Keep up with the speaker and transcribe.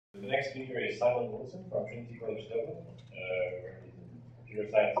next speaker is Simon Wilson from Trinity College Dublin, where he's in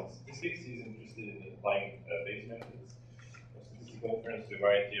computer science and statistics. He's interested in applying Bayesian methods of statistical inference to a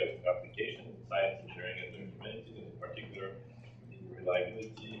variety of applications in science, engineering, and the humanities, and in particular in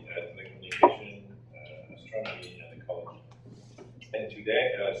reliability, telecommunication, astronomy, and ecology. And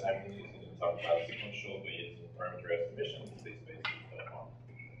today, Simon is going to talk about sequential Bayesian parameter estimation in space-based model.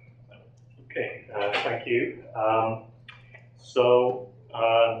 Okay, thank you.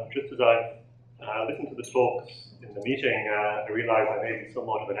 Just as I've listened to the talks in the meeting, I realize I may be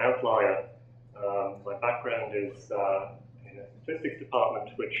somewhat of an outlier. My background is in a statistics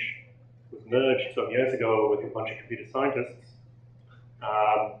department, which was merged some years ago with a bunch of computer scientists.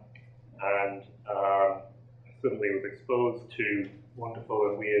 I suddenly was exposed to wonderful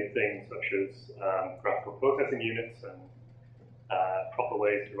and weird things such as graphical processing units and proper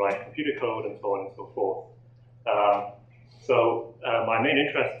ways to write computer code and so on and so forth. My main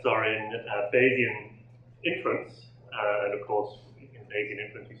interests are in Bayesian inference, and of course in Bayesian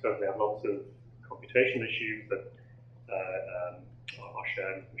inference we certainly have lots of computation issues that are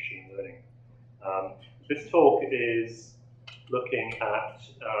shared with machine learning. This talk is looking at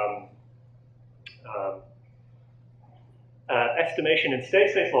estimation in state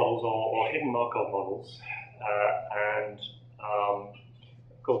space models or hidden Markov models,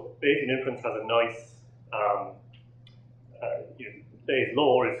 of course Bayesian inference has a nice Bayes'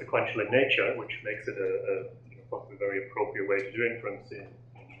 law is sequential in nature, which makes it a very appropriate way to do inference in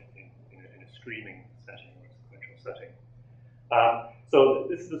a streaming setting or a sequential setting. So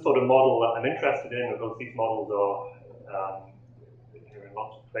this is the sort of model that I'm interested in, because these models are in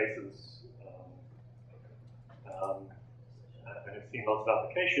lots of places, and I've seen lots of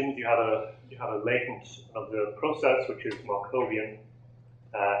applications. You have a latent observed process, which is Markovian,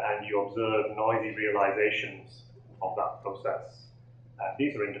 and you observe noisy realizations of that process.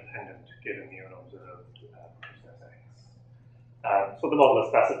 These are independent given the unobserved process x. So the model is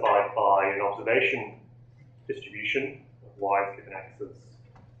specified by an observation distribution of y's given x's,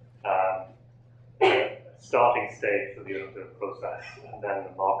 starting state for the unobserved process, and then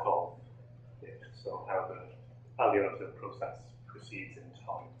the Markov bit, so how the unobserved process proceeds in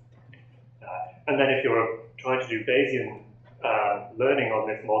time. And then if you're trying to do Bayesian learning on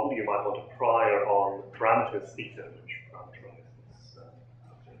this model, you might want to prior on parameters theta, which parameterize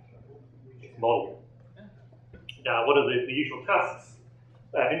this model. Now, what are the usual tasks,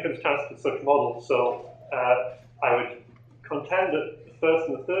 inference tasks with such models? So I would contend that the first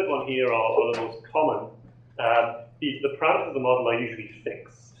and the third one here are the most common. The parameters of the model are usually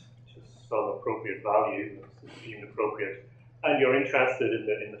fixed to some appropriate value that's deemed appropriate, and you're interested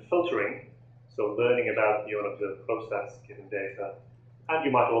in the filtering, so learning about the unobserved process given data, and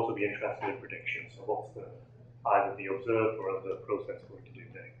you might also be interested in prediction. So what's either the observed or unobserved process going to do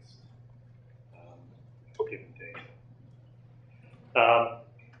next, given data.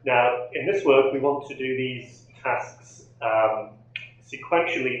 Now, in this work, we want to do these tasks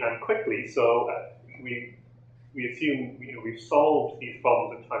sequentially and quickly. So we assume we've solved these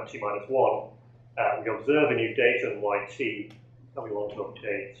problems at time t minus 1. We observe a new data in yt, and we want to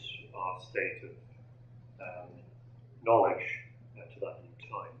update our state of knowledge to that new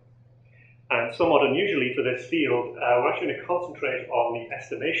time. And somewhat unusually for this field, we're actually going to concentrate on the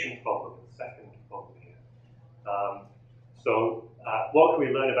estimation problem, the second problem here. What can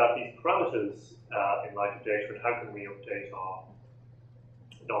we learn about these parameters in light of data, and how can we update our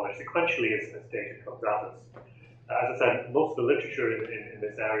knowledge sequentially as data comes at us? As I said, most of the literature in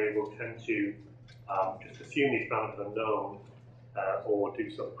this area will tend to just assume these parameters are known, or do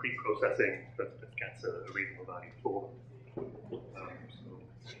some pre-processing that gets a reasonable value for them.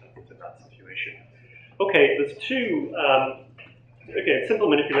 So that situation. Okay, there's two, again, simple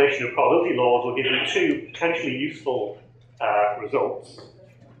manipulation of probability laws will give you two potentially useful results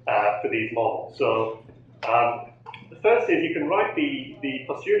for these models. So the first is you can write the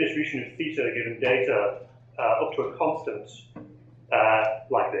posterior distribution of theta given data up to a constant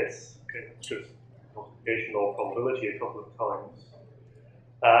like this. Okay, just multiplication or probability a couple of times.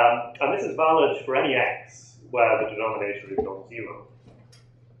 And this is valid for any x where the denominator is non-zero.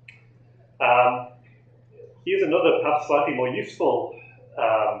 Here's another, perhaps slightly more useful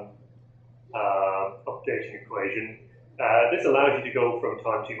updating equation. This allows you to go from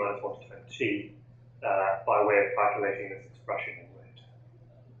time t minus 1 to time t by way of calculating this expression in lit.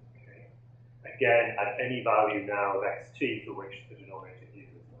 Okay. Again, at any value now of xt for which the denominator here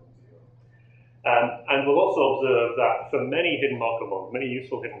is non-zero. And we'll also observe that for many hidden Markov models, many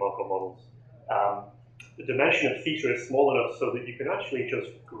useful hidden Markov models, the dimension of theta is small enough so that you can actually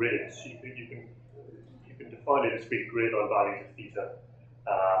just grid it. You can define a discrete grid on values of theta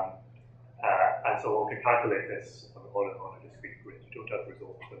so one can calculate this on a discrete grid. You don't have to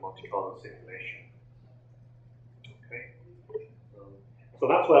resort to the Monte Carlo simulation. Okay. So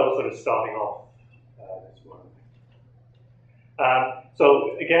that's where we're sort of starting off this work.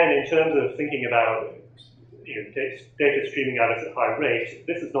 So again, in terms of thinking about data streaming at us at high rate,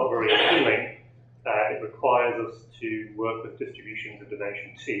 this is not very appealing. It requires us to work with distributions of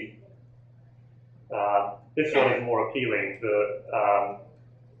dimension t. This one is more appealing. The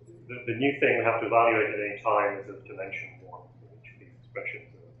new thing we have to evaluate at any time is of dimension 1, each of these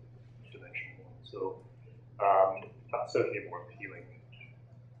expressions of dimension 1. So that's certainly more appealing.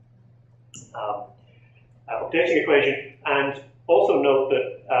 Updating equation, and also note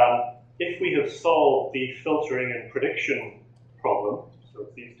that if we have solved the filtering and prediction problem, so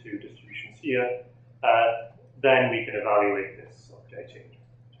it's these two distributions here, then we can evaluate this updating.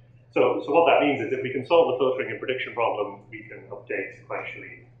 So what that means is if we can solve the filtering and prediction problem, we can update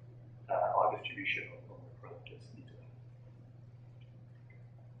sequentially our distribution on the parameters theta.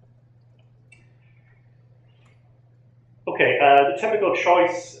 Okay, the typical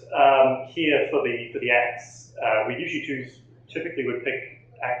choice here for the x, we usually typically would pick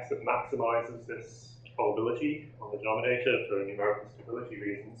x that maximizes this probability on the denominator for numerical stability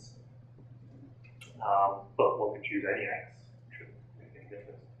reasons. But one can choose any x, shouldn't make any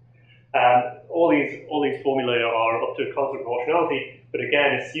difference. All these formulae are up to constant proportionality, but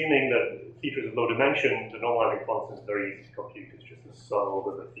again, assuming that theta is of low dimension, the normalizing constant is very easy to compute. It's just the sum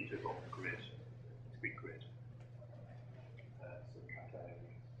over the thetas on the grid, discrete grid.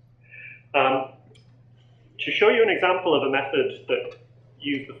 To show you an example of a method that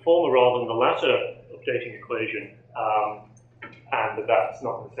used the former rather than the latter updating equation, and that's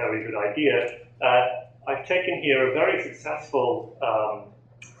not necessarily a good idea, I've taken here a very successful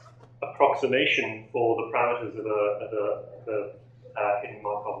approximation for the parameters of a hidden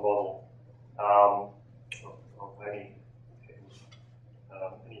Markov model, of any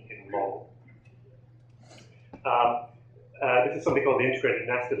hidden model. This is something called the integrated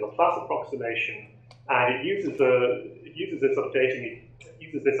nested Laplace approximation, and it uses this updating. It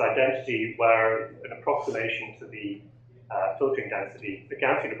uses this identity where an approximation to the filtering density, the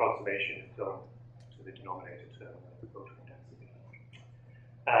Gaussian approximation, is done to the denominator term of the filtering density.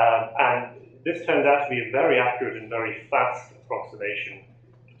 And this turns out to be a very accurate and very fast approximation,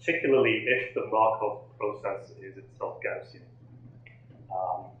 particularly if the Markov process is itself Gaussian.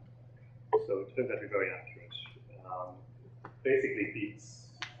 So it turns out to be very accurate. Basically beats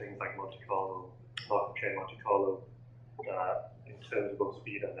things like Monte Carlo, Markov chain Monte Carlo, in terms of both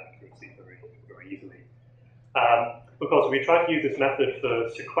speed and accuracy very, very easily. Because we try to use this method for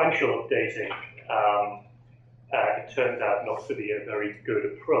sequential updating, it turns out not to be a very good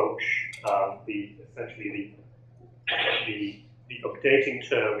approach. Essentially the updating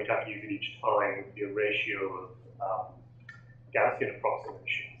term we'd have to use at each time would be a ratio of Gaussian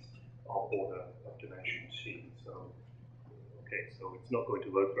approximations of order of dimension t. So it's not going to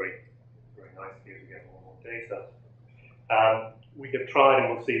work very, very nicely as we get more and more data. We have tried,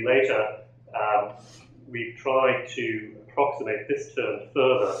 and we'll see later, we've tried to approximate this term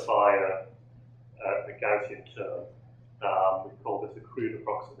further by a Gaussian term. We call this a crude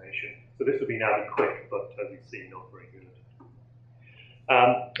approximation. So this would be now be quick, but as you see, not very good.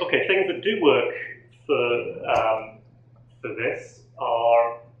 Okay, things that do work for this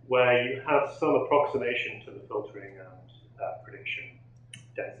are where you have some approximation to the filtering and prediction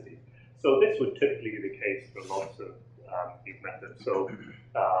density. So this would typically be the case for lots of these methods. So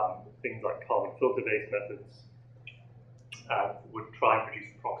things like Kalman filter-based methods would try and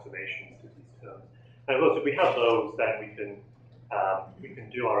produce approximations to these terms. And of course, if we have those, then we can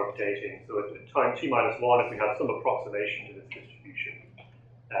do our updating. So at time t minus 1, if we have some approximation to this distribution,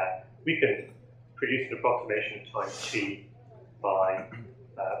 we can produce an approximation at time t by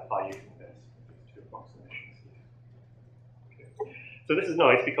using these two approximations here. Okay. So this is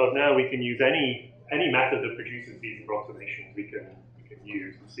nice because now we can use any method that produces these approximations. We can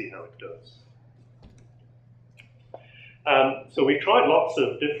use and see how it does. So we've tried lots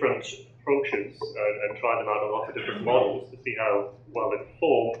of different approaches and tried them out on lots of different models to see how well they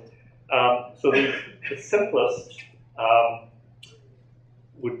perform. So the simplest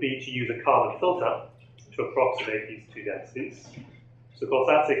would be to use a Kalman filter to approximate these two densities. So of course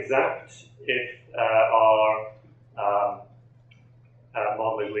that's exact if our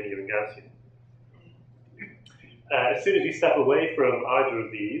model is linear and Gaussian. As soon as you step away from either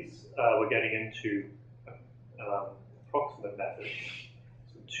of these, we're getting into approximate methods.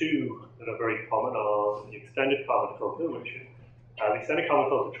 So two that are very common are the extended Kalman filter, which the extended Kalman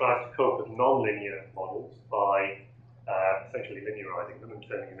filter tries to cope with nonlinear models by essentially linearizing them and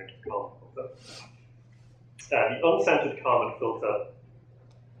turning them into a Kalman filter. The uncentered Kalman filter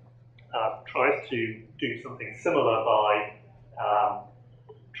tries to do something similar by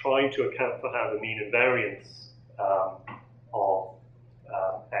trying to account for how the mean and variance of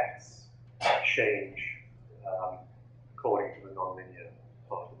x change according to the nonlinear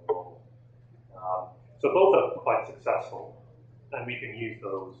part of the model. So both are quite successful, and we can use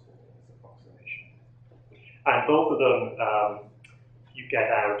those in this approximation. And both of them, you get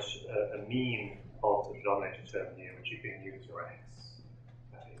out a mean of the denominator term here, which you can use for x.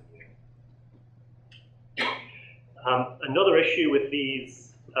 Another issue with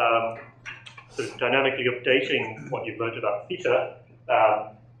these sort of dynamically updating what you've learned about theta,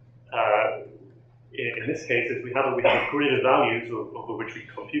 in this case, is we have a grid of values over which we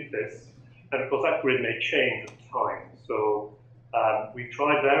compute this, and of course that grid may change at time. So we've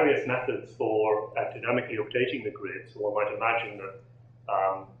tried various methods for dynamically updating the grid. So one might imagine that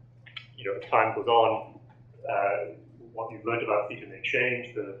as time goes on, what you've learned about theta may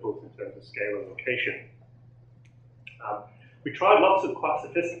change, both in terms of scale and location. We tried lots of quite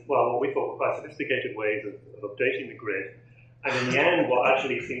what we thought were quite sophisticated ways of updating the grid, and in the end, what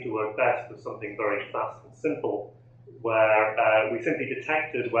actually seemed to work best was something very fast and simple, where we simply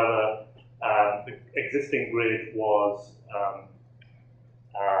detected whether the existing grid was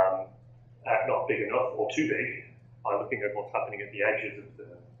not big enough or too big by looking at what's happening at the edges of the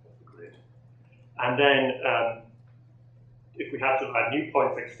grid. And then if we had to add new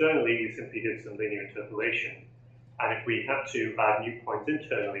points externally, we simply did some linear interpolation. And if we had to add new points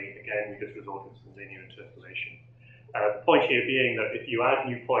internally, again, we just resorted to some linear interpolation. The point here being that if you add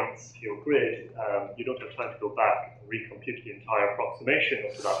new points to your grid, you don't have time to go back and recompute the entire approximation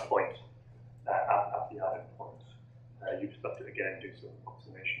up to that point at the added point. You just have to, again, do some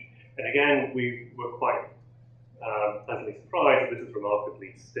approximation. And again, we were quite pleasantly surprised that this is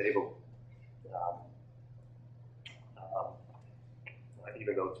remarkably stable,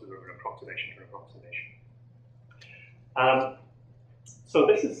 even though it's sort of an approximation to an approximation. So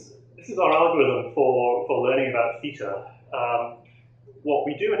this is our algorithm for learning about theta. What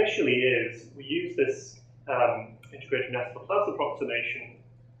we do initially is we use this integrated nest Laplace approximation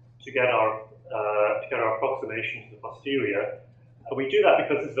to get our approximation to the posterior. And we do that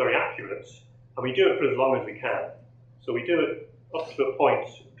because it's very accurate, and we do it for as long as we can. So we do it up to a point,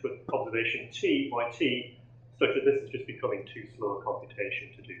 to an observation t, yt, such that this is just becoming too slow a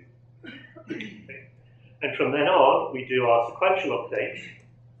computation to do. Okay. And from then on, we do our sequential update,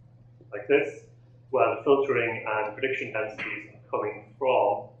 like this, where the filtering and prediction densities are coming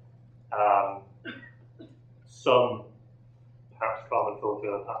from some, perhaps Kalman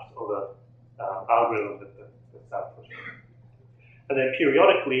filter, perhaps other algorithm that's output. And then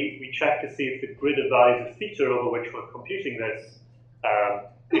periodically, we check to see if the grid of values of theta over which we're computing this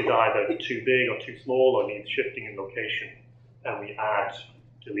is either too big or too small or needs shifting in location, and we add,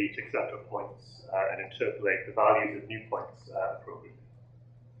 delete, etc. points and interpolate the values of new points appropriately.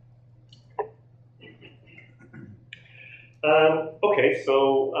 Okay,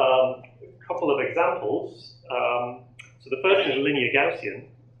 so a couple of examples. So the first is linear Gaussian.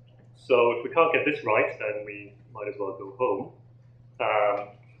 So if we can't get this right, then we might as well go home.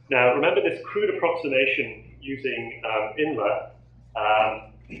 Now remember this crude approximation using inlet,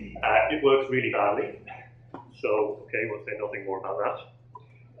 it works really badly. So, okay, we'll say nothing more about that.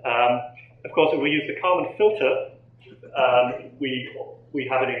 Of course, if we use the Kalman filter, we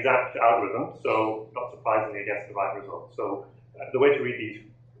have an exact algorithm, so not surprisingly, it gets the right result. So the way to read these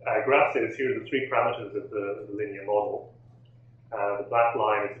graphs is, here are the three parameters of the linear model. The black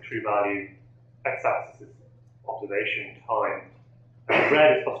line is the true value, x-axis is observation time,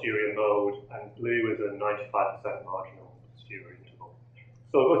 red is posterior mode, and blue is a 95% marginal posterior interval.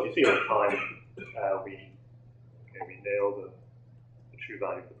 So of course, you see over time, we nail the true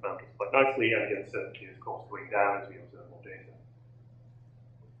value of the parameters quite nicely, and the uncertainty is, of course, going down as we observe more data.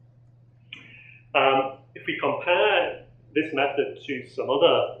 If we compare this method to some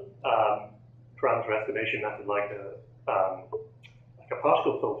other parameter estimation method, like a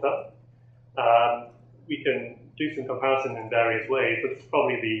particle filter, we can do some comparison in various ways, but it's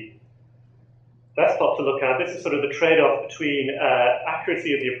probably the best plot to look at. This is sort of the trade-off between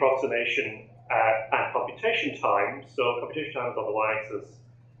accuracy of the approximation and computation time. So computation time is on the y-axis.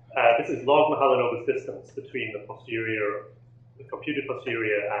 This is log Mahalanobis distance between the computed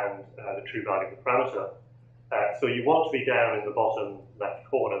posterior and the true value of the parameter. So you want to be down in the bottom left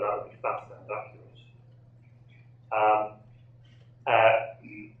corner. That would be fast and accurate.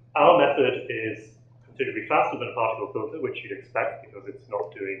 Our method is considerably faster than a particle filter, which you'd expect because it's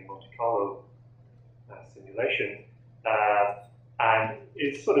not doing Monte Carlo simulation. and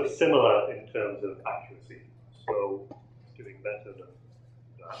is sort of similar in terms of accuracy. So it's doing better than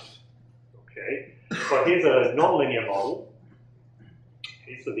that. Okay. So here's a nonlinear model.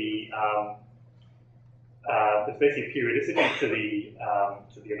 Okay, so there's basically periodicity to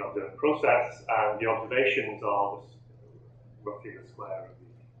the unobserved process, and the observations are roughly the square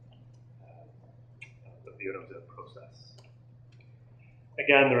of the unobserved process.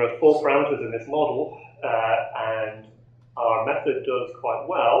 Again, there are 4 parameters in this model, and our method does quite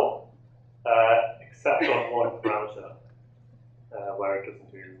well, except on one parameter, where it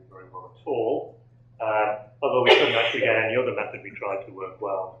doesn't do very well at all. Although we couldn't actually get any other method we tried to work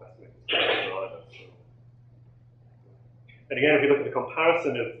well. And again, if we look at the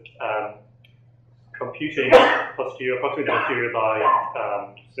comparison of computing approximating posterior by,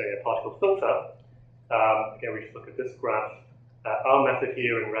 say, a particle filter, again, we just look at this graph. Our method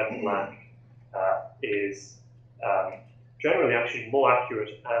here in red and black is generally actually more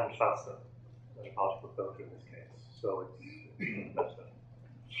accurate and faster than a particle filter in this case. So it's better.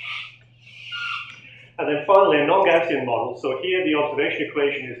 And then finally, a non-Gaussian model. So here the observation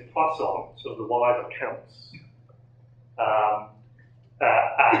equation is Poisson, so the y's are counts.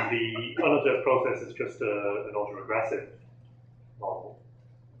 And the unobserved process is just an autoregressive model.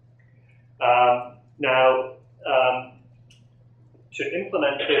 Now, to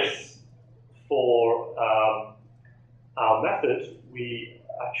implement this for our method, we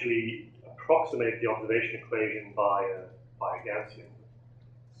actually approximate the observation equation by a Gaussian.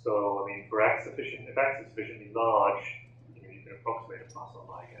 So, I mean, for x sufficient, if x is sufficiently large, you can approximate a Poisson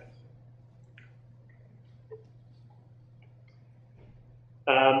by a Gaussian.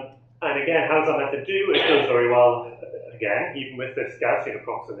 And again, how does our method do? It does very well, again, even with this Gaussian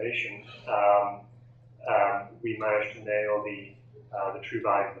approximation. We managed to nail the true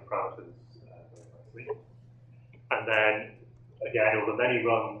value of the parameters very nicely. And then, again, over many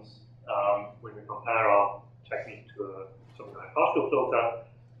runs, when we compare our technique to something like a particle filter,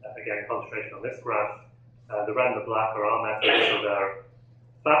 again, concentration on this graph, the red and the black are our methods, so they're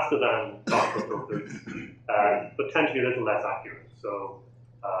faster than particle filters, but tend to be a little less accurate. So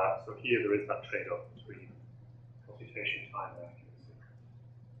here there is that trade-off between computation time and accuracy.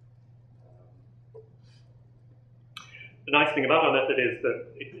 The nice thing about our method is that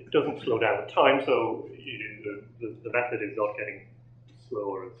it doesn't slow down the time, so the method is not getting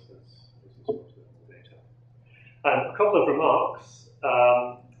slower as you sort the data. A couple of remarks.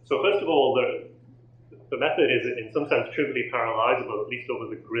 So first of all, the method is in some sense trivially parallelizable, at least over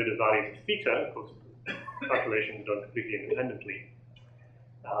the grid of values of theta. Of course, calculations are done completely independently.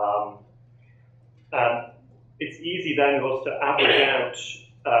 It's easy then for us to average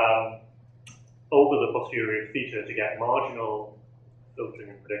out over the posterior of theta to get marginal filtering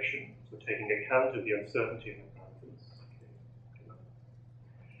and prediction, so taking account of the uncertainty in the parameters.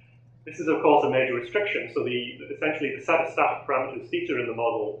 This is, of course, a major restriction. So essentially the set of static parameters theta in the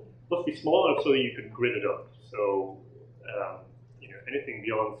model must be small enough so you can grid it up. So anything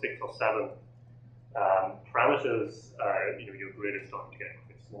beyond 6 or 7 parameters, your grid is starting to get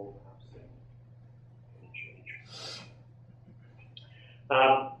quite small, perhaps.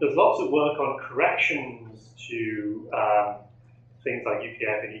 There's lots of work on corrections to things like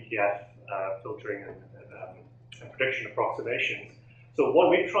UPF and ETF filtering and prediction approximations. So what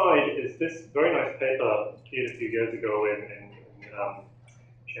we've tried is this very nice paper appeared a few years ago in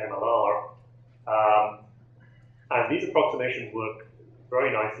GMLR. And these approximations work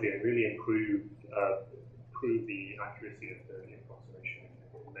very nicely and really improve the accuracy of the approximation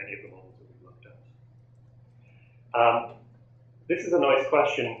in many of the models that we've looked at. This is a nice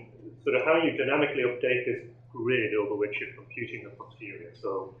question, sort of how you dynamically update this grid over which you're computing the posterior.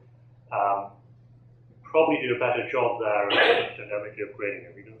 So probably do a better job there of dynamically upgrading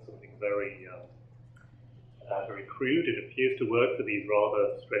it. We've done something very crude. It appears to work for these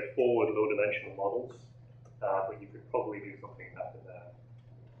rather straightforward low-dimensional models, but you could probably do something better there.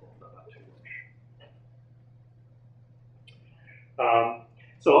 Not that too much.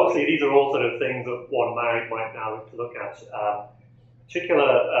 So obviously these are all sort of things that one might now look at.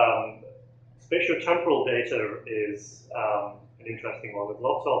 Particular spatiotemporal data is an interesting one. There's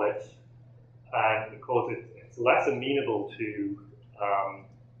lots of it, and of course it's less amenable to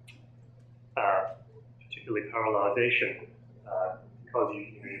particularly parallelization because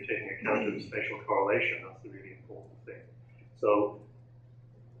you're taking account of spatial correlation. That's the really important thing. So,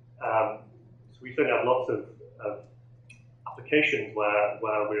 we certainly have lots of applications where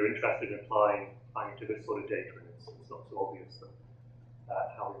we're interested in applying to this sort of data, and it's not so obvious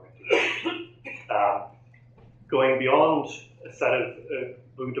how we might do it. Going beyond a set of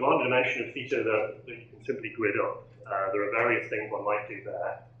going beyond a dimension of theta that you can simply grid up, There are various things one might do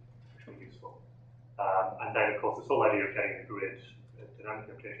there, which are useful. And then, of course, this whole idea of getting the grid,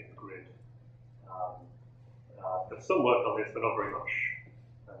 dynamically updating the grid. There's some work on this, but not very much.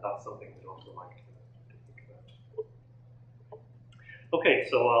 And that's something we'd also like to think about. Okay,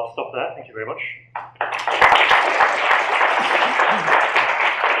 so I'll stop there. Thank you very much.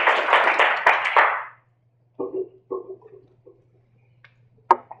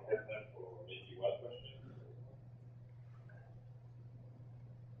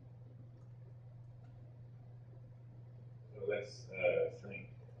 Let's thank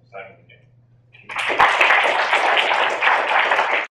Simon